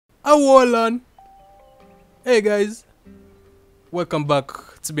Awolan. Hey guys, welcome back.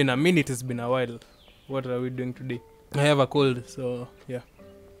 It's been a minute, it's been a while. What are we doing today? I have a cold, so yeah.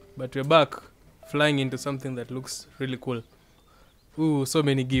 But we're back, flying into something that looks really cool. Ooh, so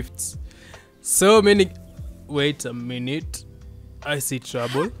many gifts. So many. Wait a minute. I see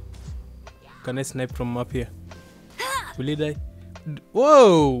trouble. Can I snipe from up here? Will he die?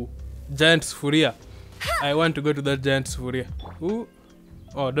 Whoa! Giant Furia. I want to go to that giant Furia. Ooh.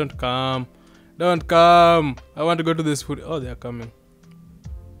 Oh, don't come. Don't come. I want to go to this Furia. Oh, they are coming.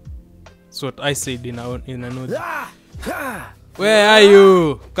 That's what I said in a note. Where are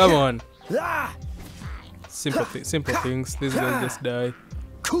you? Come on. Simple things. These guys just die.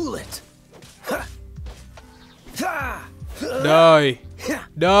 Cool it. Die.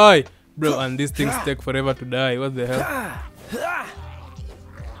 Die. Bro, and these things take forever to die. What the hell?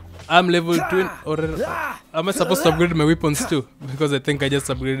 I'm level 20. Or am I supposed to upgrade my weapons too? Because I think I just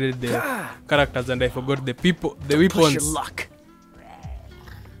upgraded the characters and I forgot the weapons. Push your luck.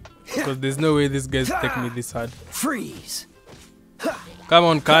 Because there's no way these guys take me this hard. Freeze. Come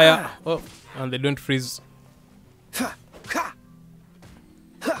on, Kaya. Oh, and they don't freeze.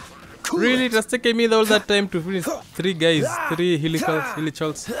 Really? It has taken me all that time to finish 3 guys, 3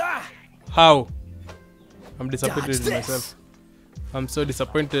 Hilichurls. How? I'm disappointed in myself. I'm so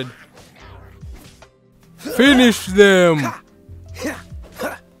disappointed. Finish them!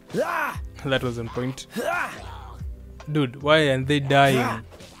 That was on point. Dude, why aren't they dying?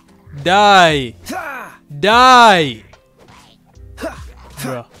 Die! Die!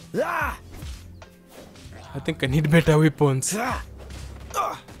 Bruh. I think I need better weapons.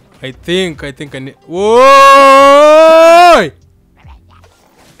 I think I need. Whoa!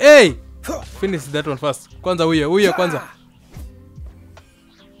 Hey! Finish that one first. Kwanza huyo kwanza.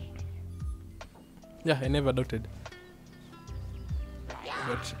 Yeah, I never doubted.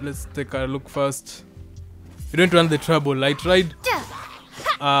 But let's take a look first. You don't want the trouble. I tried.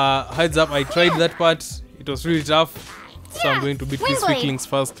 Heads up, I tried that part. It was really tough. So I'm going to beat these weaklings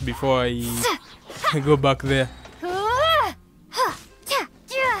first before I go back there.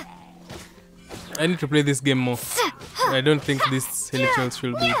 I need to play this game more. I don't think this Hilichurls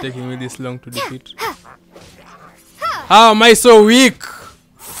will be taking me this long to defeat. How am I so weak?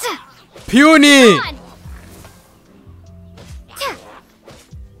 Puny!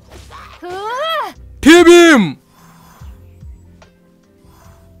 T-beam!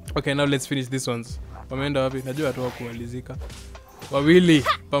 Okay, now let's finish these ones. Wameenda wapi? Najua watu wakumalizika. Wawili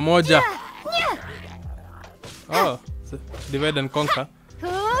pamoja. Oh, so divide and conquer.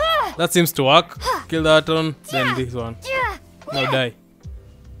 That seems to work. Kill that one, then this one. Now die.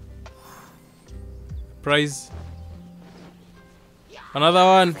 Prize. Another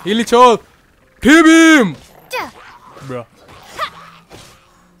one. Hilichurls. T-beam! Bro.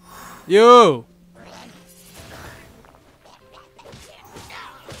 Yo!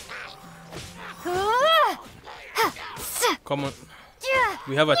 Come on.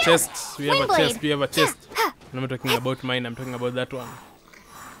 We have a chest. We have a chest. We have a chest. I'm not talking about mine. I'm talking about that one.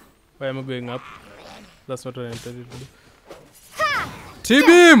 Why am I going up? That's not what I intended to do.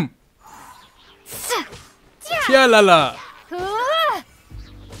 T-beam! Tialala!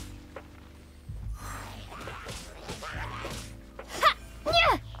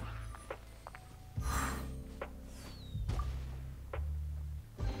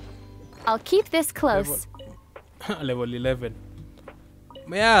 I'll keep this close. Level 11.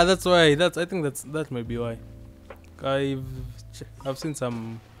 Yeah, that's why. I think that might be why. I've seen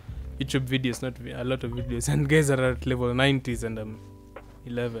some YouTube videos, not a lot of videos, and guys are at level 90s and I'm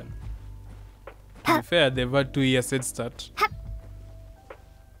 11. To be fair, they've had 2 years head start.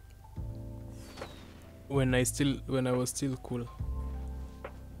 When I was still cool.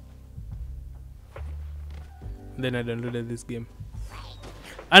 Then I downloaded this game.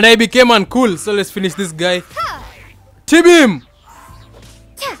 And I became uncool, so let's finish this guy. T-beam!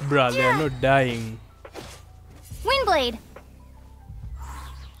 Bruh, they are not dying. Windblade.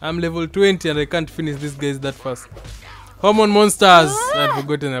 I'm level 20 and I can't finish these guys that fast. Hormone monsters! I've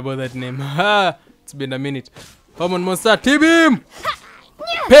forgotten about that name. It's been a minute. Hormone monster, T-beam!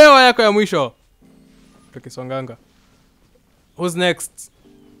 Pewa yako ya mwisho. Tukisonganga. Who's next?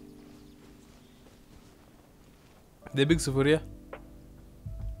 The big Sufuria?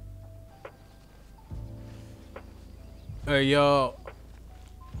 Yo.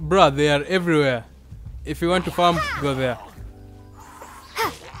 Bruh, they are everywhere. If you want to farm, go there.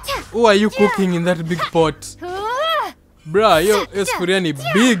 Who are you cooking in that big pot? Bruh, yo Sufuria ni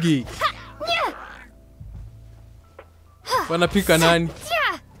biggie. Wanapika nani?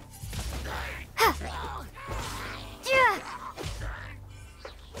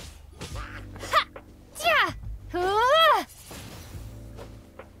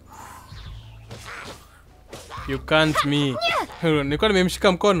 You can't me. Nilikuwa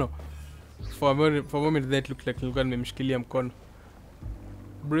nimemshika mkono. For a moment that looked like nilikuwa nimemshikilia mkono.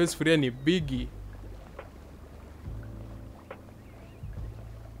 Bro, sufuria ni biggie.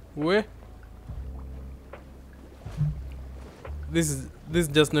 Where? This is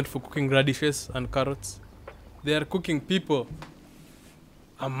just not for cooking radishes and carrots. They are cooking people.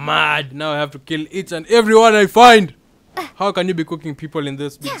 I'm mad. Now I have to kill each and everyone I find. How can you be cooking people in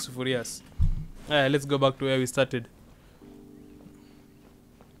those big sufurias? Alright, let's go back to where we started.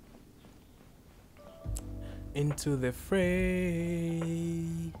 Into the fray.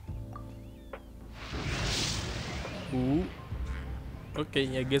 Ooh.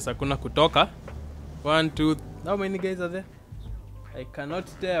 Okay, I guess hakuna kutoka. 1, 2. How many guys are there? I cannot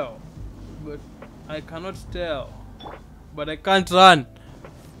tell. But I can't run.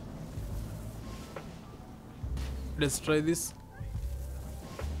 Let's try this.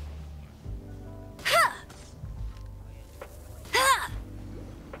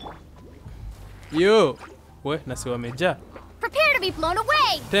 Yo. What? Nasi wameja. Prepare to be blown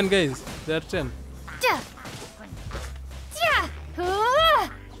away. 10 guys. There are 10.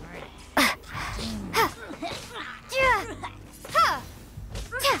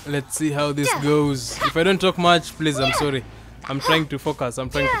 Let's see how this goes. If I don't talk much, please, I'm sorry. I'm trying to focus. 1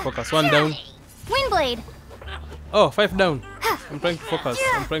 down. Windblade. Oh, 5 down. I'm trying to focus.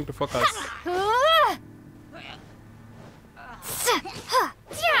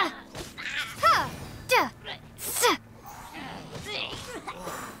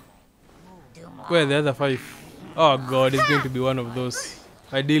 Where are the other 5? Oh god, it's going to be one of those.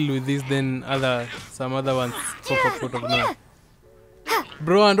 I deal with this, then some other ones pop up out of nowhere.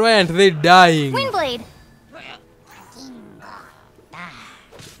 Bro, and why aren't they dying? Windblade.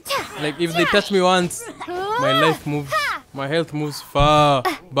 Like if they touch me once, my health moves far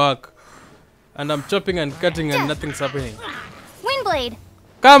back. And I'm chopping and cutting and nothing's happening. Windblade.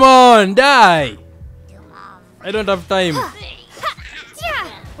 Come on, die! I don't have time.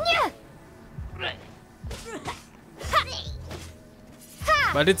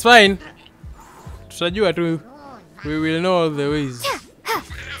 But it's fine. Tutajua tu. We will know all the ways.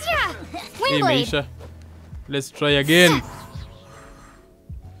 Hey, Meisha. Let's try again.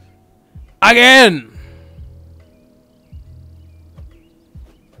 Again!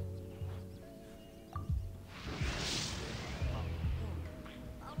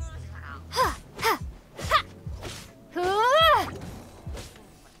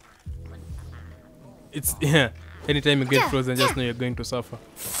 It's, yeah. Anytime you get frozen, just know you're going to suffer.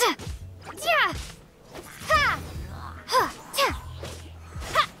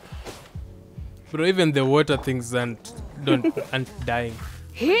 Bro, even the water things aren't dying.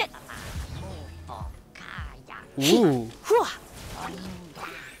 Ooh.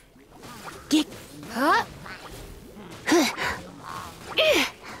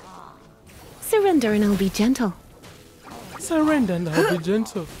 Surrender and I'll be gentle. Surrender and I'll be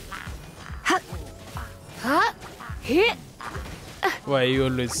gentle. Why are you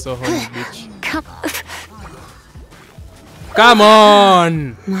always so horny, bitch? Come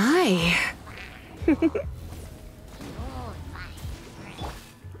on! My.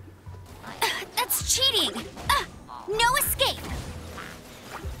 That's cheating. No escape.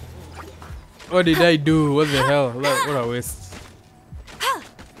 What did I do? What the hell? What a waste.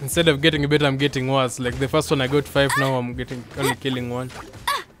 Instead of getting better, I'm getting worse. Like the first one I got 5, now I'm only killing 1.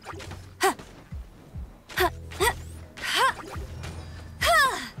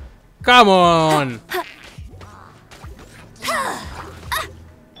 Come on!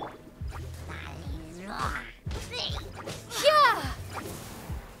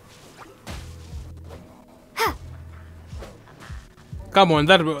 Come on,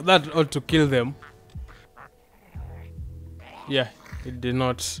 that ought to kill them. Yeah, it did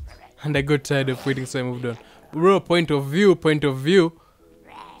not. And I got tired of waiting, so I moved on. Bro, point of view.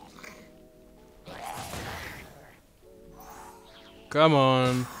 Come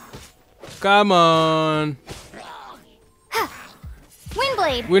on.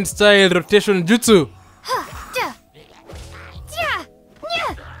 Windblade. Wind style rotation jutsu.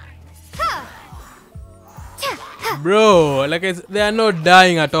 Bro, like they are not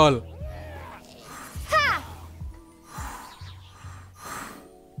dying at all.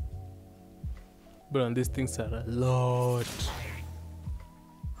 Bro, and these things are a lot.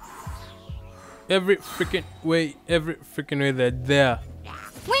 Every freaking way they're there.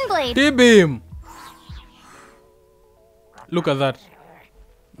 Windblade. T-beam! Look at that.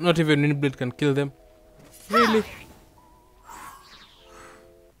 Not even Windblade can kill them. Really?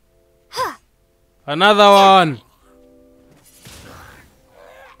 Another one!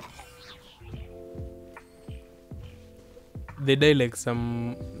 they die like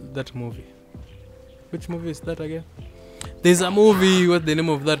that movie. Which movie is that again? There's a movie. What's the name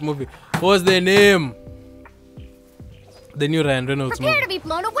of that movie? What's the name? The new Ryan Reynolds Prepare movie. to be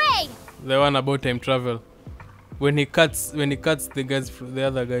blown away. The one about time travel. When he cuts the guys, the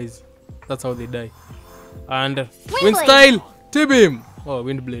other guys, that's how they die. And wind style, tip him. Oh,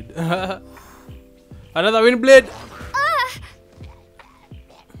 wind blade. Another wind blade.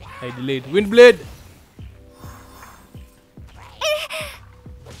 I delayed. Wind blade.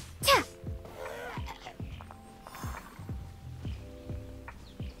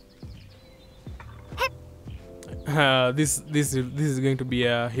 This is going to be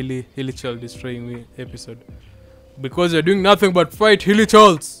a Hilichurls destroying me episode, because you're doing nothing but fight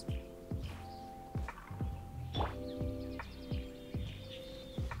Hilichurls.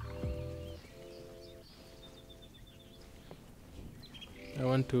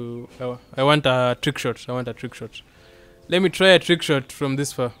 I want a trick shot. Let me try a trick shot from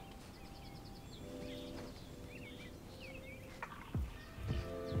this far.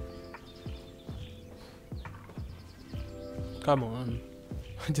 Come on.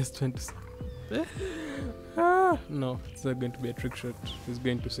 I just went to say. No, it's not going to be a trick shot. It's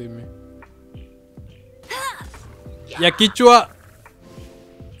going to save me. Ya kichwa.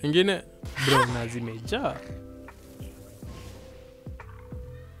 Ingine. Bro, na zimejaa.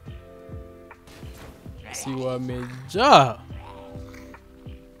 Si wamejaa.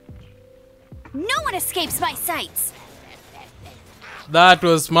 No one escapes my sights. That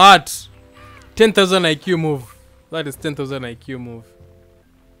was smart. 10,000 IQ move. That is 10,000 IQ move.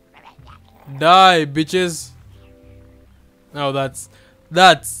 Die, bitches. Now that's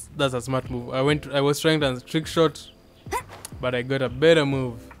a smart move. I was trying to trick shot, but I got a better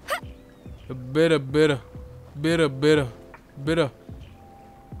move. A better.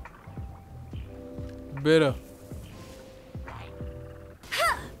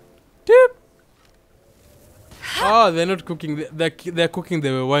 Tip. Oh, they're not cooking. They're cooking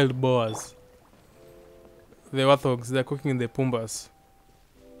the wild boars. The warthogs. They're cooking the pumbas.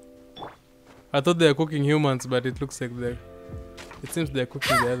 I thought they were cooking humans, but it looks like it seems they're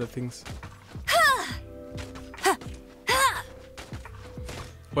cooking the other things.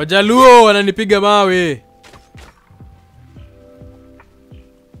 Wajaluo wananipiga mawe.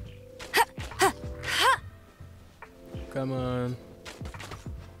 Come on.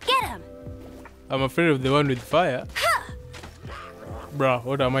 Get him. I'm afraid of the one with fire. Bruh,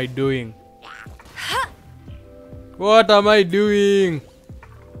 what am I doing? What am I doing?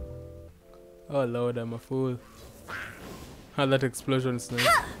 Oh lord, I'm a fool. Ah, that explosion is nice.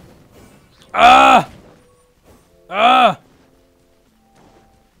 Ah! Ah!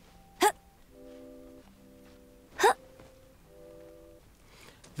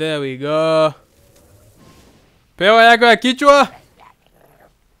 There we go. Pewa yako ya kichwa.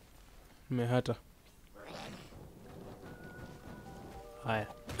 Mehata. Haya.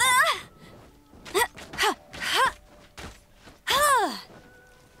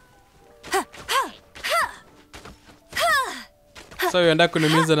 So you end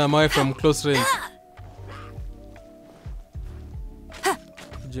kunimiza na mawe from close range.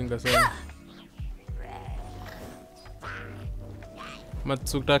 Jinga sana.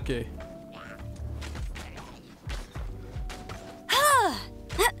 Matsutake.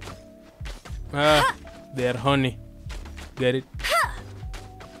 They are honey. Get it?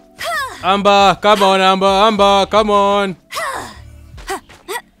 Amber, come on, Amber, come on.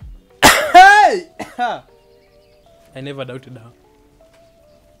 Hey! I never doubted her.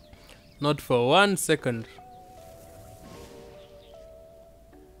 Not for 1 second.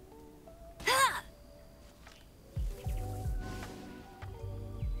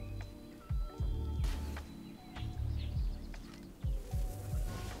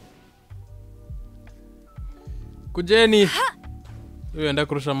 Kujeni. You enda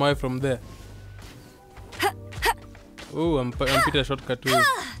kurusha mawe from there. Oh, I'm Peter shortcut too.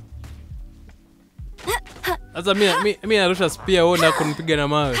 Asa mi narusha spear, wewe unataka kunipiga na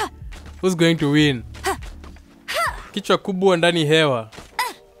mawe. Who's going to win? Kichwa kubwa ndani hewa.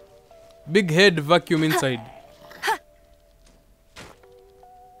 Big head, vacuum inside.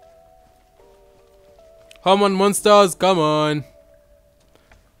 Hormone monsters, come on.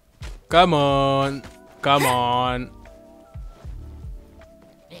 Come on. Come on.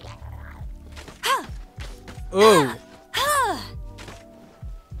 Oh.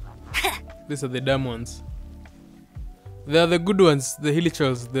 These are the dumb ones. They are the good ones, the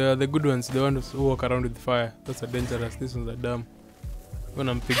Hilichurls. They are the good ones, the ones who walk around with fire. Those are dangerous. These ones are dumb.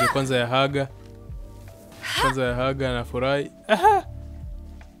 Wanampiga kwanza ya haga. Kwanza ya haga na furahi. Aha!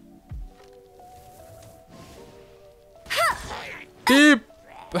 steep.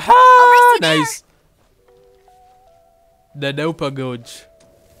 I'll Ha! race you there. Nice. Dadaupa Gorge.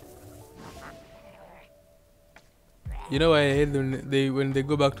 You know why I hate when they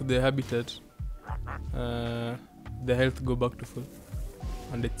go back to their habitat, their health go back to full,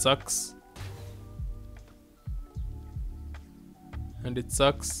 and it sucks. And it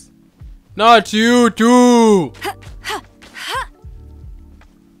sucks. Not you too.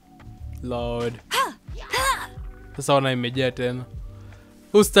 Lord. Sasa wana imejaa tena.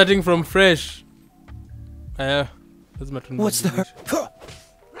 Who's starting from fresh? Lazima tu What's the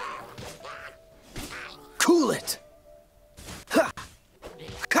Cool it. Ha.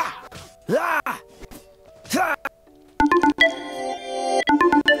 Ha. Ah. Ha.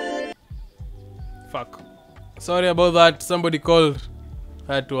 Fuck. Sorry about that. Somebody called.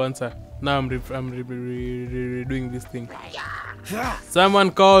 I had to answer. Now I'm redoing this thing.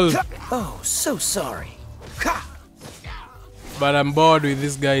 Someone called. Oh, so sorry. Ha. But I'm bored with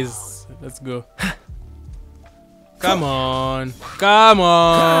these guys. Let's go. Come on. Come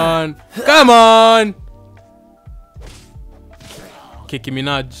on. Come on. Kiki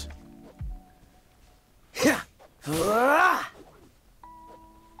Minaj. Ah.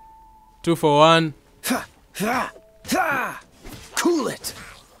 2 for 1. Ha. Ha. Ha. Cool it.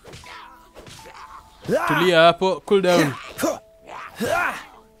 Tulia hapo. Cool down. Ah.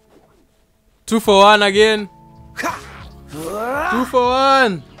 2 for 1 again. Ha. 2 for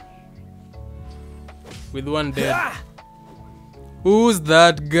 1. With 1 dead. Ah. Who's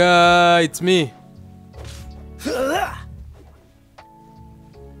that guy? It's me. Ah.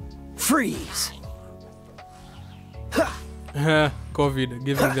 Freeze. Ha. COVID.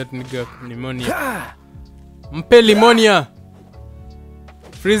 Giving that nigga pneumonia. Ha. Mpe pneumonia.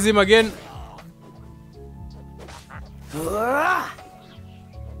 Freeze him again. Ah.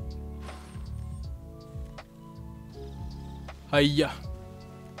 Hiya.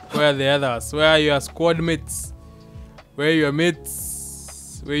 Where are the others? Where are your squad mates? Where are your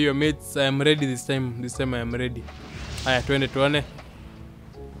mates? Where are your mates? I am ready this time. This time I am ready. Haya, twende tuone.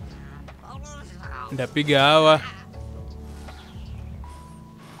 Ndapiga hawa.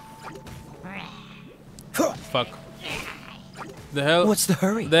 Fuck. The hell? What's the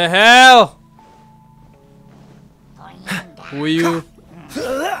hurry? The hell? Who are you?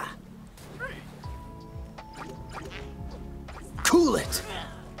 Cool it.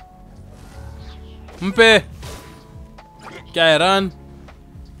 Mpe. Guy run.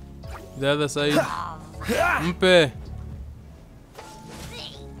 The other side. Mpe.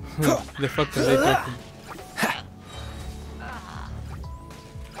 The fuck are they talking?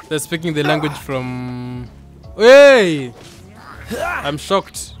 They're speaking the language from... Hey! I'm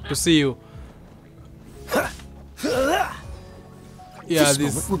shocked to see you. Yeah, This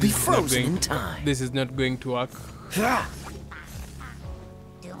moment will be is not frozen going- in time. This is not going to work.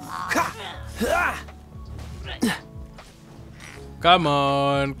 Come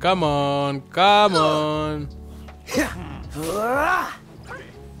on, come on, come on.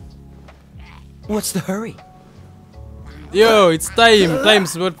 What's the hurry? Yo, it's time.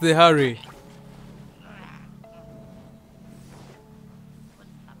 Time's what the hurry.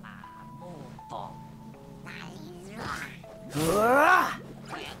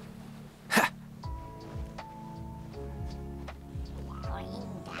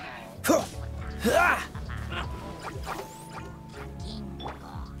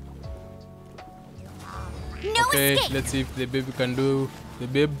 No Okay, escape. let's see if the baby can do the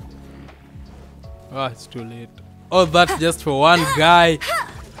babe. Ah, it's too late. All that just for one guy.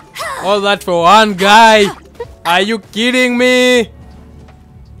 All that for one guy. Are you kidding me?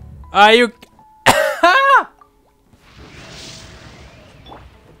 Are you?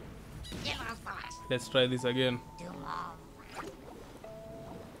 Let's try this again.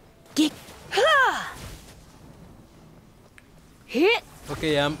 Get. Hit.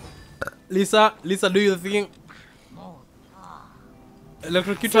 Okay, Lisa, do your thing.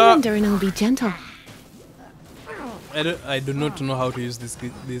 Electrocute her. Surrender and I'll be gentle. I do not know how to use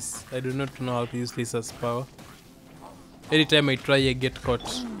this. I do not know how to use Lisa's power. Anytime I try, I get caught.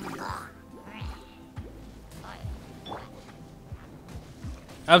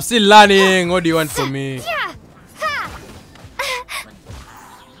 I'm still learning. What do you want from me?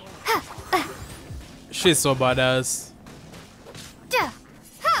 She's so badass.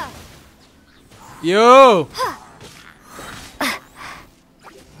 Yo!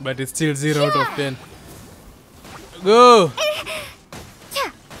 But it's still 0 out of 10. Go!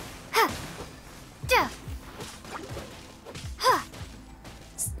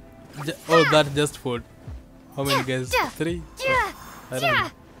 All that just for how many guys? 3? I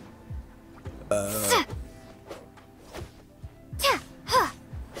don't know.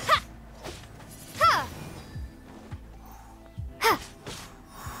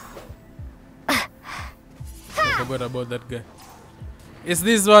 forgot about that guy. It's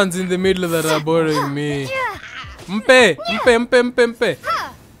these ones in the middle that are bothering me. Mpe! Mpe! Mpe! Mpe! Mpe!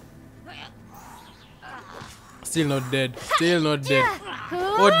 Still not dead. Still not dead.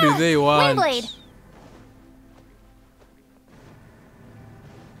 What do they want? Windblade.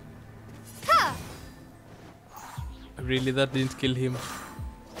 Really, that didn't kill him.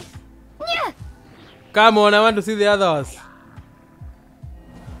 Come on, I want to see the others.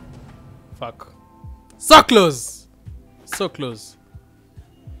 Fuck. So close! So close.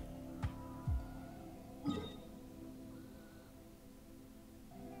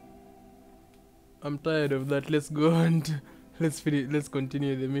 I'm tired of that. Let's go and let's finish. Let's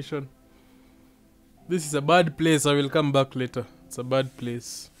continue the mission. This is a bad place. I will come back later. It's a bad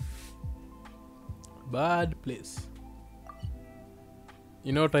place. Bad place.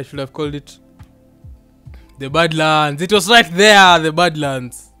 You know what I should have called it? The Badlands. It was right there. The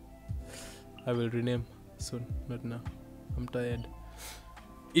Badlands. I will rename soon. Not now. I'm tired.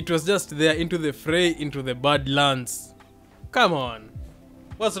 It was just there. Into the fray. Into the Badlands. Come on.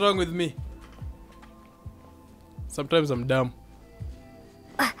 What's wrong with me? Sometimes I'm dumb.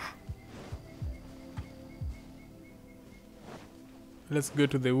 Let's go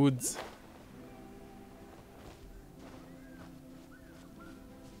to the woods.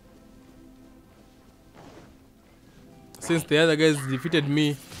 Since the other guys defeated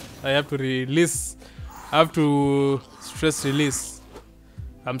me, I have to release. I have to stress release.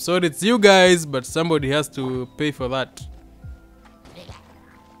 I'm sorry it's you guys, but somebody has to pay for that.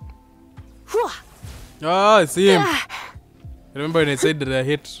 Oh, I see him. Remember when I said that I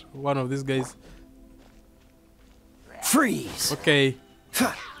hit one of these guys? Freeze. Okay.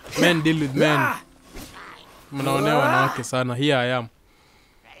 Men deal with men. Mnaonea wanawake sana. Here I am.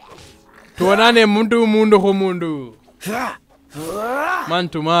 Tuonane mundu mundu ho mundu. Man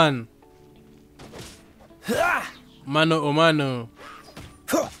to man. Mano o mano.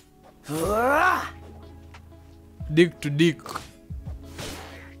 Dick to dick.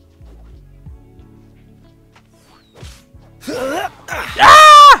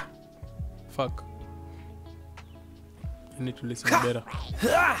 Ah! Fuck. I need to listen better.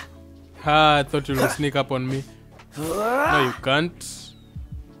 Ah, I thought you would sneak up on me. No, you can't.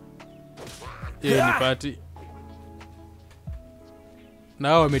 Yeah, ni party.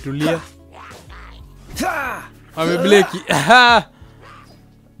 Now wametulia. Wamebleki.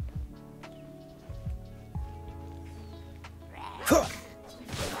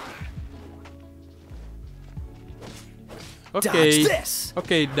 Okay.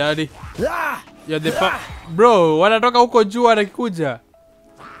 Okay, daddy. You're the bro, wanatoka huko juu anakuja.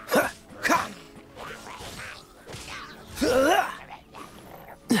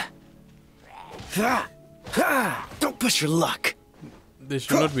 Don't push your luck. They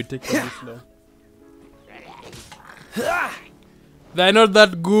should not be taking this long. They're not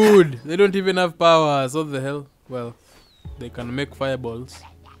that good. They don't even have powers. What the hell? Well, they can make fireballs.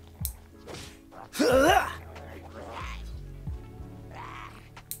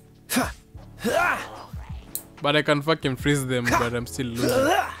 But I can fucking freeze them, but I'm still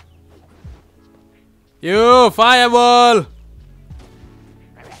losing. You fireball!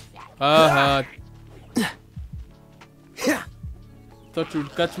 Thought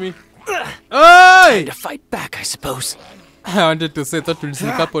you'd catch me. Hey! To fight back, I suppose. I wanted to say thought you'd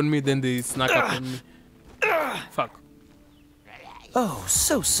sneak up on me, then they snuck up on me. Fuck. Oh,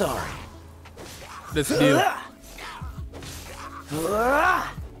 so sorry. Let's deal.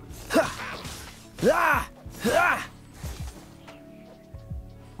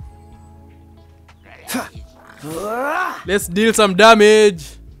 Let's deal some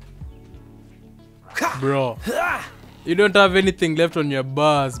damage. Bro, you don't have anything left on your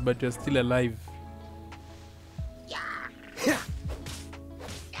bars, but you're still alive.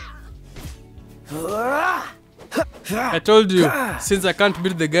 I told you, since I can't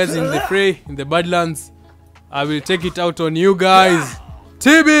beat the guys in the fray, in the Badlands, I will take it out on you guys.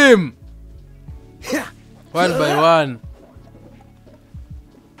 Team him! One by one.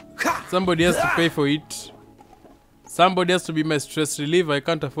 Somebody has to pay for it. Somebody has to be my stress relief. I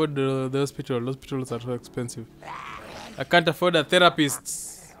can't afford the hospital. Hospitals are so expensive. I can't afford a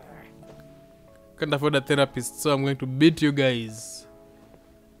therapist. Can't afford a therapist, so I'm going to beat you guys.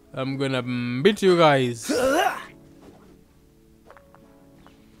 I'm gonna beat you guys.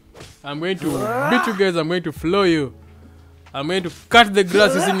 I'm going to beat you guys. I'm going to floor you. I'm going to cut the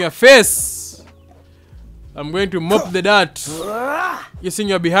grass using your face. I'm going to mop the dirt using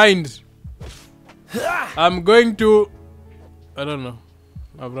your behind. I'm going to... I don't know.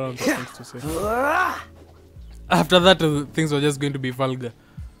 I've run out of things to say. After that, things were just going to be vulgar.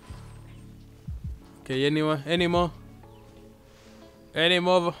 Okay, any more?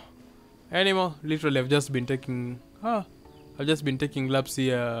 Literally, I've just been taking laps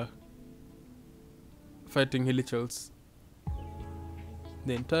here, fighting Hilichurls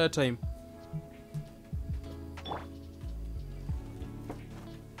the entire time.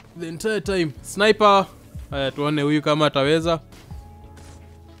 Sniper. Haya, tuone huyu kama ataweza.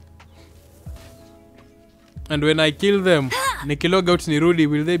 And when I kill them, nikilog out nirudi,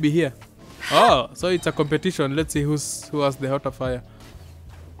 will they be here? Oh, so it's a competition. Let's see who has the hotter fire.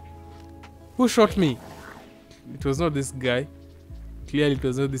 Who shot me? It was not this guy. Clearly it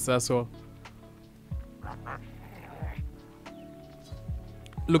was not this asshole.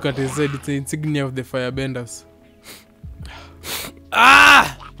 Look at his head, it's the insignia of the firebenders.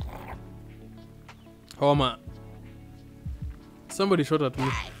 Ah! Oh man. Somebody shot at me.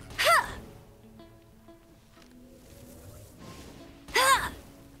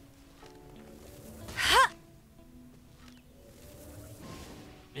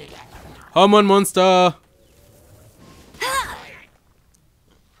 Hormone monster!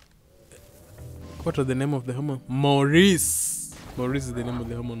 What was the name of the hormone? Maurice! Maurice is the name of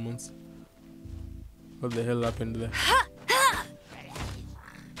the hormone monster. What the hell happened there?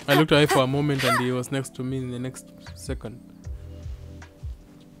 I looked away for a moment and he was next to me in the next second.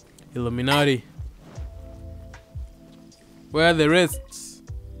 Illuminati. Where are the rest?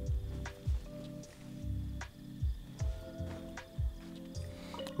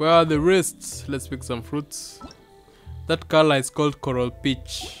 Where are the wrists? Let's pick some fruits. That color is called coral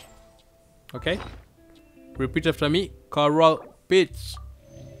peach. Okay? Repeat after me. Coral peach.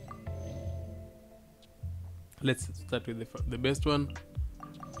 Let's start with the best one.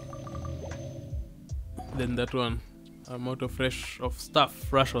 Then that one. I'm out of rations.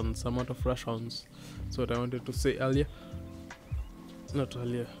 I'm out of rations. That's what I wanted to say earlier. Not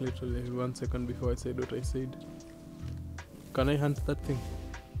earlier. Literally 1 second before I said what I said. Can I hunt that thing?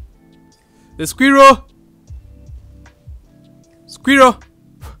 The squirrel! Squirrel!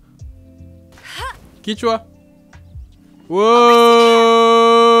 Kichwa! What?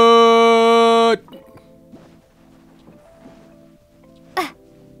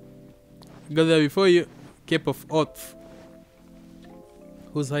 Got there before you. Cape of Oath.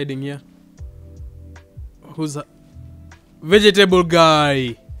 Who's hiding here? Who's vegetable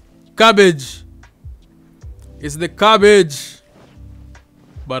guy? Cabbage! It's the cabbage!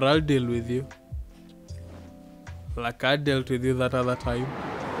 But I'll deal with you. Like I dealt with you that other time.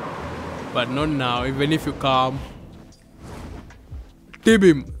 But not now, even if you come. Tib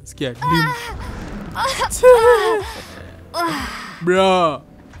him. Scared. Bro.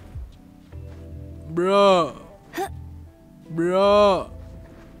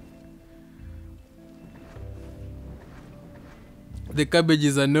 The cabbage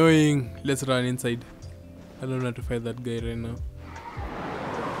is annoying. Let's run inside. I don't know how to fight that guy right now.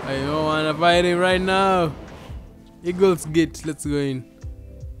 I don't wanna fight him right now. Eagles Gate, let's go in.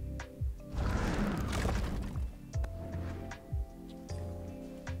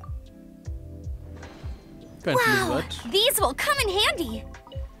 Can't lose that. These will come in handy.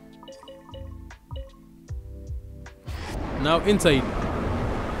 Now inside.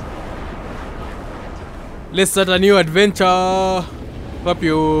 Let's start a new adventure. Hope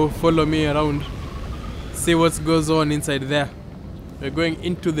you follow me around. See what goes on inside there. We're going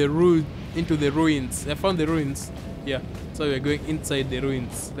into the ruins. I found the ruins. Yeah. So we're going inside the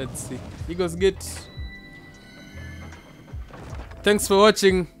ruins. Let's see. Eagles Gate. Thanks for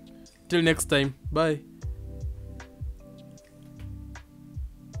watching. Till next time. Bye.